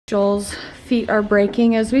Joel's feet are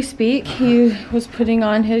breaking as we speak. He was putting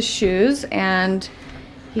on his shoes and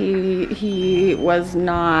he was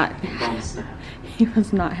not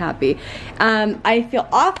happy. I feel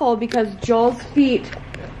awful because Joel's feet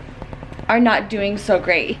are not doing so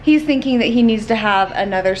great. He's thinking that he needs to have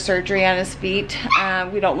another surgery on his feet.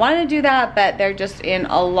 We don't want to do that, but they're just in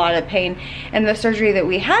a lot of pain. And the surgery that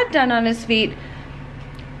we had done on his feet,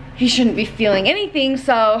 he shouldn't be feeling anything,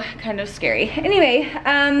 so kind of scary. Anyway,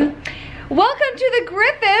 welcome to the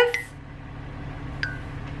Griffiths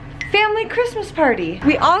family Christmas party.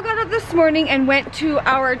 We all got up this morning and went to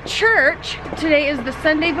our church. Today is the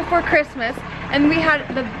Sunday before Christmas, and we had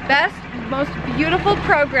the best, most beautiful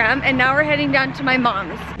program, and now we're heading down to my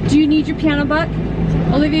mom's. Do you need your piano book?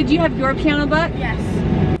 Olivia, do you have your piano book? Yes.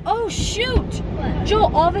 Oh shoot! What?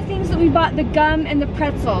 Joel, all the things that we bought, the gum and the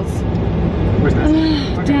pretzels. Where's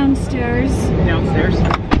that? Downstairs. Downstairs?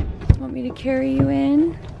 Want me to carry you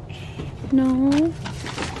in? No.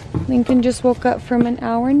 Lincoln just woke up from an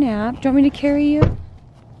hour nap. Do you want me to carry you?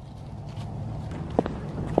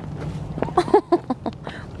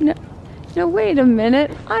 No, no, wait a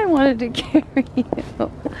minute. I wanted to carry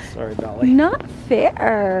you. Sorry, Dolly. Not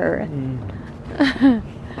fair.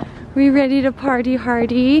 We ready to party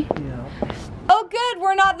hardy? Yeah. Oh good,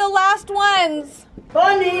 we're not the last ones.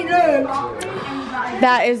 Funny, look.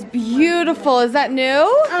 That is beautiful. Is that new?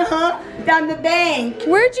 Uh-huh. Down the bank.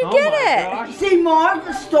 Where'd you get it? Gosh. See Mark,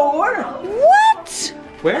 the store? What?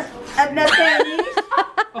 Where? At the pennies.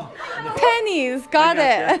 Pennies. Got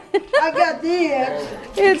it. I got this.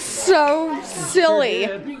 It's so silly.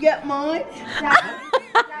 You get mine?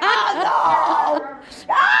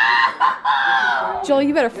 Joel,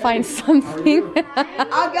 you better find something.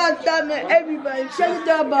 I got something to everybody. Shut it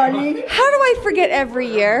down, buddy. How do I forget every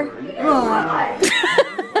year? Right.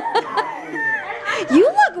 You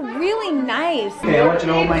look really nice. Okay, I want you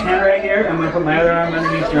to hold my hand right here. I'm gonna put my other arm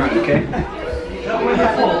underneath your arm, okay?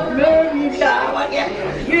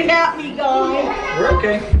 You help me, guys. We're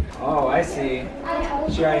okay. Oh, I see.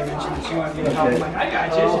 She already mentioned that she wanted to get help. I'm like, I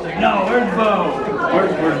got you. She's like, no, where's Bo?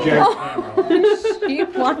 Where's Jared? She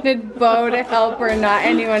wanted Bo to help her, not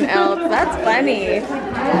anyone else. That's funny.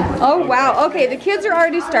 Oh, wow. Okay, the kids are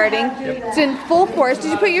already starting. It's in full force.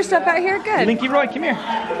 Did you put your stuff out here? Good. Linky Roy, come here.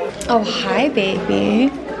 Oh, hi,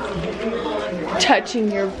 baby.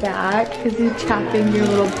 Touching your back. Is he tapping your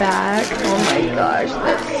little back? Oh my gosh,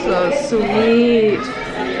 that's so sweet.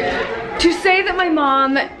 To say that my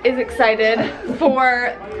mom is excited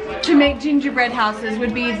to make gingerbread houses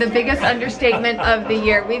would be the biggest understatement of the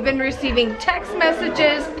year. We've been receiving text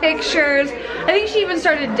messages, pictures. I think she even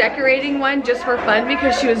started decorating one just for fun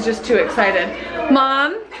because she was just too excited.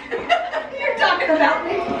 Mom? You're talking about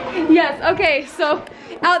me. Yes, okay, so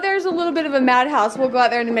out there's a little bit of a madhouse. We'll go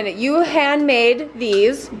out there in a minute. You handmade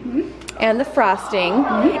these and the frosting.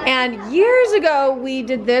 And years ago, we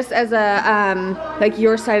did this as a, like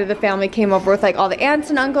your side of the family came over with like all the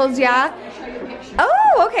aunts and uncles, yeah?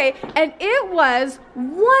 Oh, okay. And it was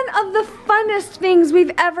one of the funnest things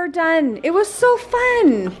we've ever done. It was so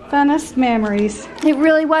fun. Funnest memories. It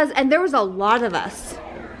really was. And there was a lot of us.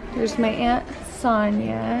 There's my Aunt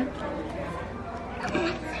Sonia.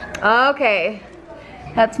 Okay.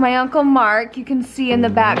 That's my Uncle Mark. You can see in the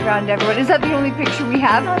background, everyone. Is that the only picture we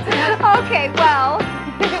have? Okay, well,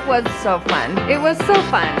 it was so fun. It was so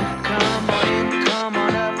fun. Come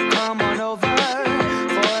on up, come on over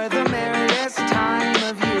for the merriest time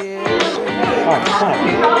of year.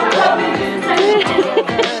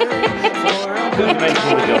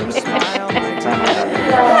 Smile, my dear.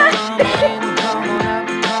 Come on up,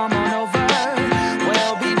 come on over.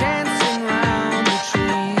 We'll be dancing round the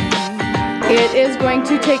tree. It is going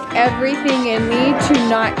to take everything in me to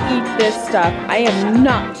not eat this stuff. I am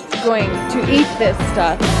not going to eat this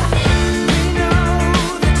stuff.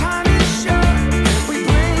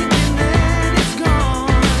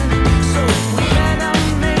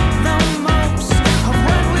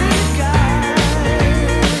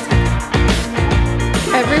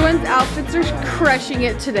 Everyone's outfits are crushing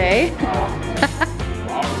it today.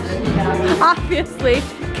 Obviously,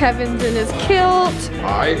 Kevin's in his kilt.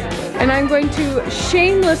 Hi. And I'm going to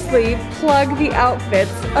shamelessly plug the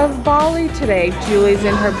outfits of Bali today. Julie's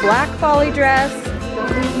in her black Bali dress.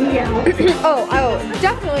 oh,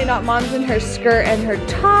 definitely not. Mom's in her skirt and her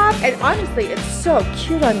top. And honestly, it's so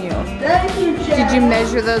cute on you. Did you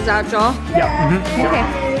measure those out, Joel? Yeah.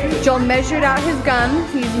 Okay. Joel measured out his gun.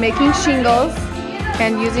 He's making shingles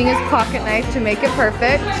and using his pocket knife to make it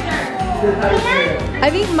perfect. I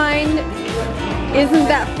think mine isn't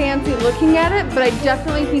that fancy looking at it, but I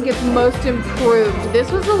definitely think it's most improved.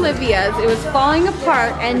 This was Olivia's, it was falling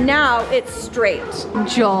apart, and now it's straight.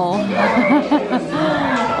 Joel.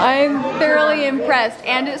 I'm thoroughly impressed,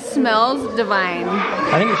 and it smells divine.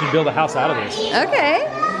 I think we should build a house out of this. Okay.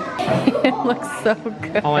 It looks so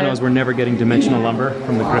good. All I know is we're never getting dimensional lumber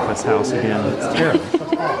from the Griffiths house again. It's terrible.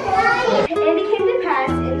 And it came to pass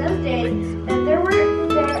in those days that there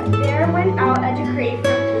went out a decree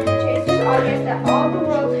from Caesar Augustus that all the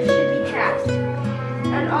world should be taxed.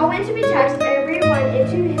 And all went to be taxed, everyone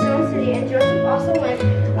into his own city. And Joseph also went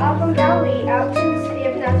out from Galilee out to the city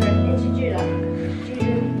of Nazareth into Judah,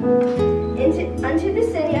 unto the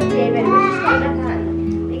city of David, which is called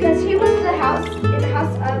Bethlehem, because he was in the house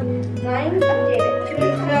of line of David. To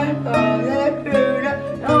his son,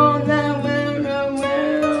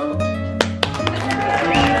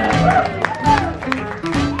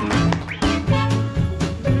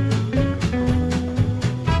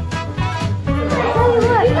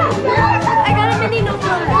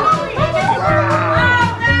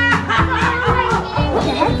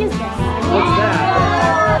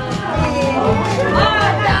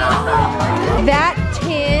 That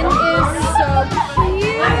tin is so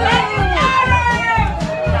cute.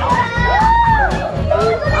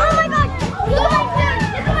 Oh my gosh! Look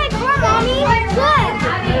at my car, Mommy! Look!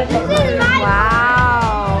 This is my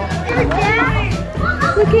Wow.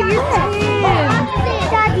 Look at your tin.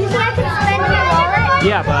 Dad, you said I could spend in your wallet?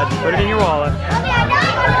 Yeah, bud. Put it in your wallet. Okay, I got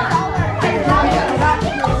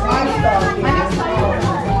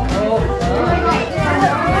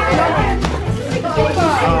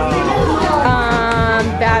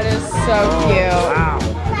That is so cute. Wow.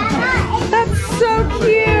 That's so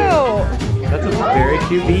cute. That's a very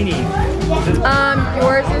cute beanie.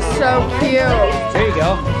 Yours is so cute. There you go.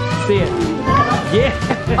 See it. Yeah.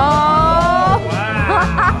 Oh,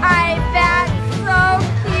 Wow. my, that's so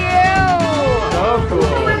cute. So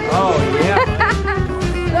cool. Oh, yeah.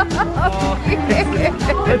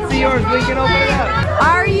 Let's see yours. We can open it up.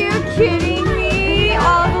 Are you kidding me?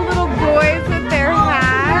 All the little boys with their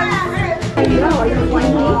hats.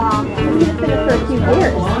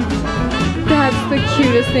 That's the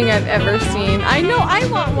cutest thing I've ever seen. I know, I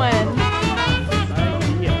want one.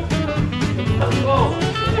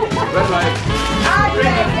 Red light. I'll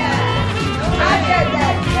get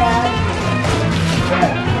that, Dad.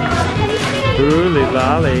 Ooh,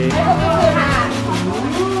 lolly.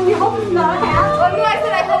 You hope it's not a hat? Oh, no, I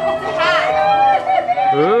said I hope it's a hat.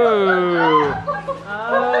 Ooh.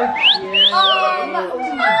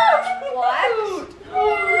 What?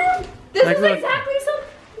 This Next is one. exactly something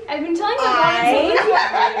I've been telling you I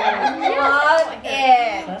love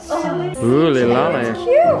it. Ooh, lolly.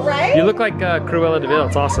 Cute, right? You look like Cruella DeVille.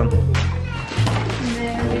 It's awesome.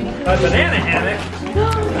 A banana hammock.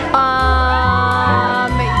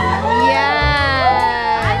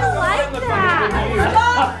 Yes. I like that.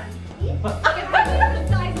 If the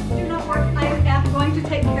sizes do not work, I am going to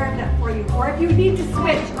take care of that for you. Or if you need to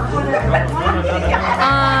switch or whatever. I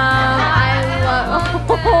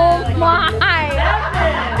love. Oh my!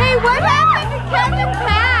 Hey, what happened to Kevin's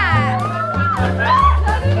hat?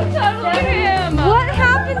 Totally him. What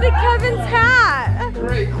happened to Kevin's hat?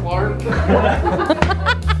 Great, Clark.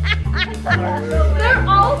 They're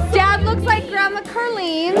all Dad looks like Grandma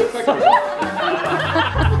Carlene's.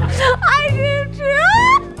 I do too.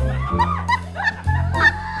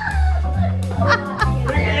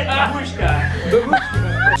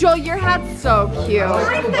 Joel, your hat's so cute.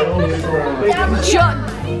 Joel,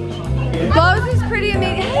 Bose is pretty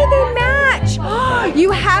amazing. Hey, they match.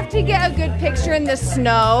 You have to get a good picture in the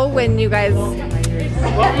snow when you guys. Is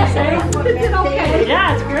it okay?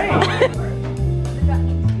 Yeah, it's great.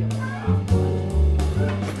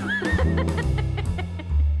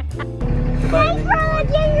 Hey, Carla,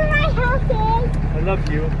 do you know my house is? I love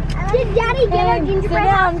you. Did Daddy get our gingerbread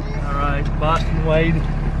house? All right, Boston Wade.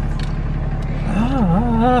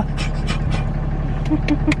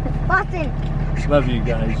 Boston. Love you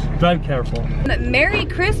guys. Drive careful. Merry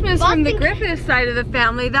Christmas from the Griffiths side of the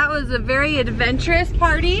family. That was a very adventurous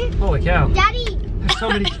party. Holy cow. Daddy, There's so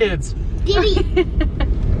many kids. Diddy.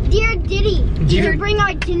 Dear Diddy, did you bring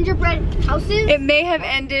our gingerbread houses? It may have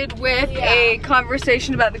ended with a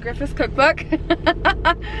conversation about the Griffiths cookbook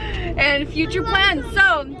and future plans.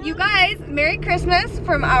 So, you guys, Merry Christmas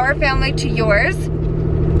from our family to yours.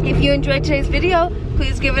 If you enjoyed today's video,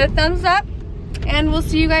 please give it a thumbs up. And we'll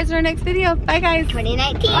see you guys in our next video. Bye, guys.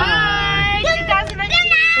 2019. Bye. 2019.